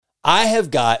I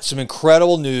have got some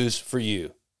incredible news for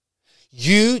you.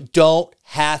 You don't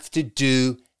have to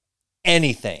do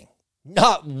anything.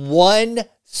 Not one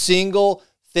single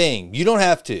thing. You don't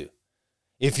have to.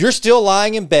 If you're still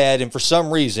lying in bed and for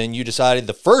some reason you decided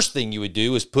the first thing you would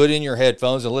do is put in your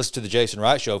headphones and listen to the Jason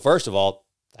Wright Show, first of all,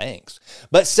 thanks.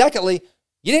 But secondly,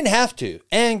 you didn't have to.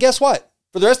 And guess what?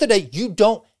 For the rest of the day, you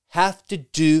don't have to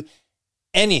do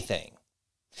anything.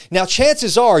 Now,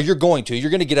 chances are you're going to. You're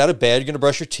going to get out of bed. You're going to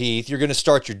brush your teeth. You're going to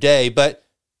start your day. But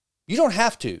you don't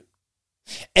have to.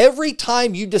 Every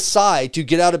time you decide to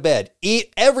get out of bed,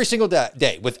 every single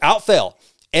day, without fail,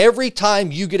 every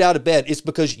time you get out of bed, it's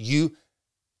because you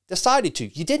decided to.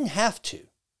 You didn't have to,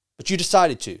 but you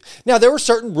decided to. Now, there were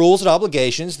certain rules and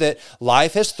obligations that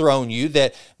life has thrown you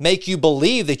that make you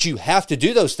believe that you have to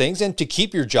do those things. And to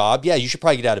keep your job, yeah, you should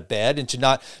probably get out of bed. And to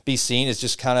not be seen as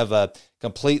just kind of a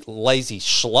complete lazy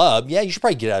schlub, yeah, you should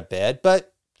probably get out of bed,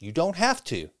 but you don't have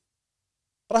to.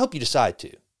 But I hope you decide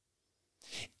to.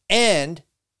 And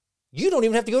you don't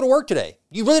even have to go to work today.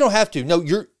 You really don't have to. No,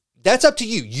 that's up to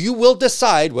you. You will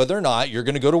decide whether or not you're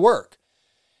going to go to work.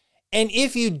 And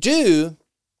if you do,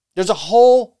 there's a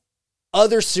whole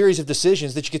other series of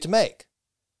decisions that you get to make.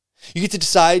 You get to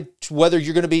decide whether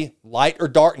you're going to be light or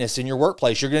darkness in your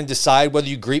workplace. You're going to decide whether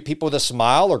you greet people with a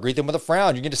smile or greet them with a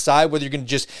frown. You're going to decide whether you're going to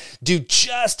just do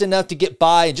just enough to get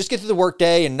by and just get through the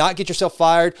workday and not get yourself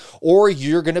fired, or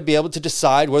you're going to be able to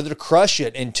decide whether to crush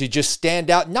it and to just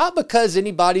stand out, not because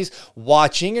anybody's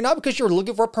watching or not because you're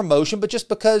looking for a promotion, but just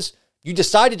because you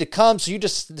decided to come. So you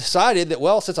just decided that,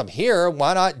 well, since I'm here,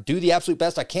 why not do the absolute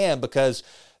best I can, because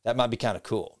that might be kind of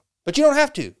cool. But you don't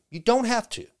have to. You don't have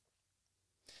to.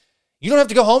 You don't have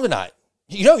to go home tonight.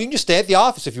 You can just stay at the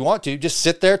office if you want to. Just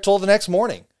sit there till the next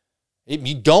morning.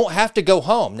 You don't have to go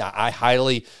home. Now, I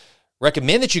highly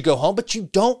recommend that you go home, but you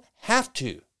don't have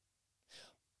to.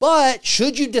 But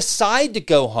should you decide to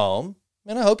go home,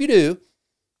 and I hope you do,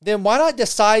 then why not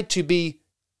decide to be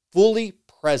fully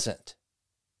present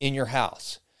in your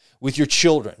house, with your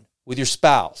children, with your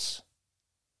spouse?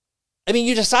 I mean,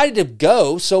 you decided to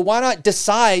go, so why not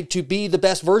decide to be the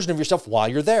best version of yourself while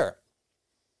you're there?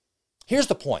 Here's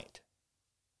the point.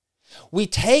 We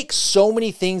take so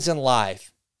many things in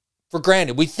life for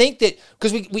granted. We think that,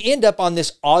 because we end up on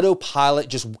this autopilot,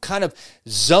 just kind of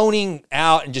zoning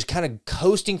out and just kind of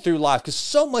coasting through life, because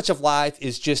so much of life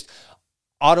is just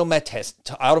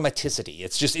automaticity.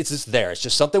 It's just there. It's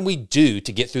just something we do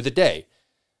to get through the day.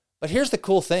 But here's the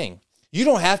cool thing. You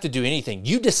don't have to do anything.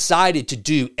 You decided to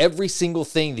do every single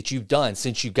thing that you've done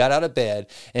since you got out of bed.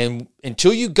 And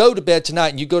until you go to bed tonight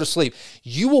and you go to sleep,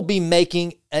 you will be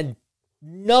making a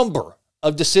number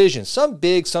of decisions, some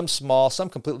big, some small, some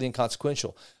completely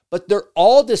inconsequential. But they're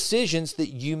all decisions that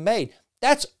you made.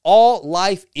 That's all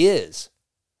life is.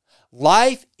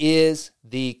 Life is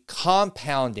the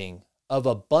compounding of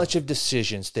a bunch of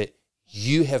decisions that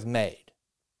you have made.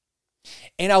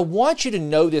 And I want you to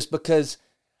know this, because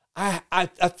I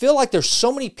feel like there's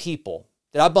so many people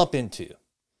that I bump into,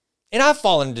 and I've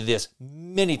fallen into this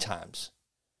many times,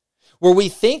 where we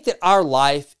think that our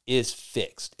life is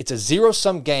fixed. It's a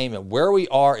zero-sum game, and where we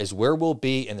are is where we'll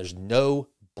be, and there's no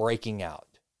breaking out.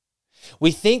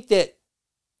 We think that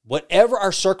whatever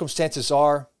our circumstances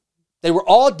are, they were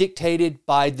all dictated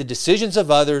by the decisions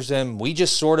of others, and we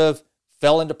just sort of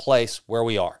fell into place where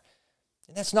we are.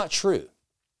 And that's not true.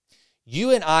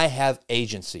 You and I have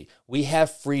agency. We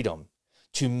have freedom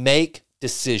to make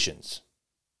decisions.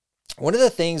 One of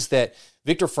the things that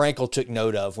Victor Frankl took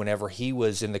note of whenever he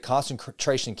was in the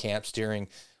concentration camps during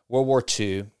World War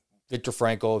II, Victor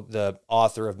Frankl, the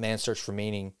author of Man's Search for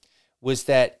Meaning, was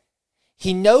that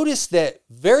he noticed that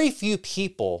very few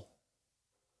people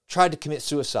tried to commit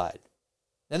suicide.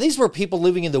 Now, these were people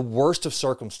living in the worst of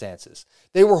circumstances.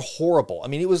 They were horrible. I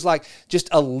mean, it was like just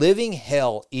a living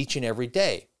hell each and every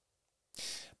day.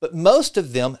 But most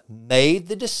of them made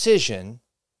the decision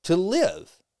to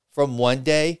live from one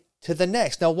day to the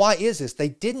next. Now, why is this? They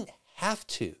didn't have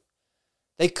to.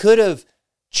 They could have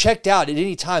checked out at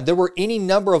any time. There were any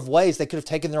number of ways they could have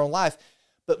taken their own life,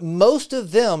 but most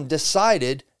of them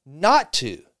decided not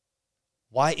to.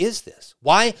 Why is this?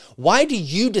 Why do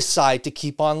you decide to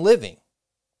keep on living?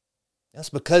 That's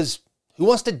because who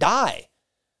wants to die?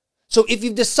 So if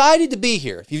you've decided to be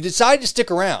here, if you've decided to stick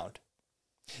around,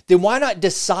 then why not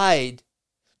decide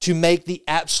to make the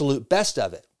absolute best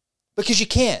of it? Because you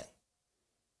can.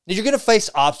 Now, you're going to face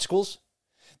obstacles.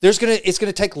 It's going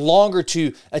to take longer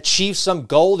to achieve some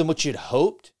goal than what you'd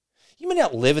hoped. You may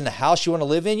not live in the house you want to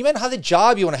live in. You may not have the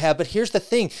job you want to have. But here's the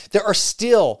thing. There are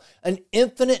still an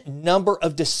infinite number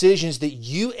of decisions that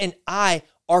you and I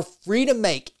are free to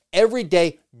make every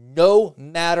day, no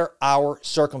matter our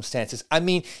circumstances. I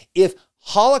mean, if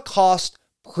Holocaust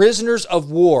prisoners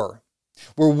of war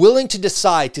were willing to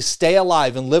decide to stay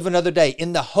alive and live another day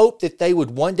in the hope that they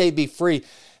would one day be free,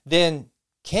 then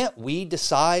can't we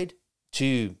decide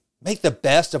to make the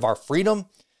best of our freedom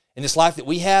in this life that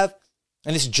we have,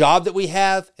 and this job that we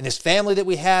have, and this family that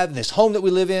we have, and this home that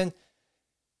we live in?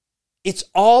 It's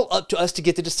all up to us to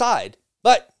get to decide.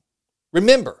 But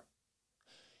remember,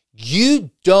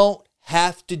 you don't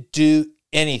have to do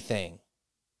anything.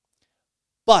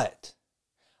 But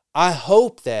I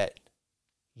hope that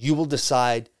you will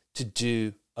decide to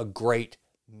do a great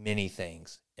many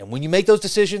things. And when you make those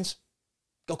decisions,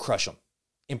 go crush them.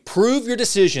 Improve your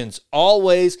decisions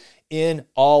always in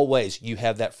all ways. You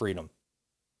have that freedom.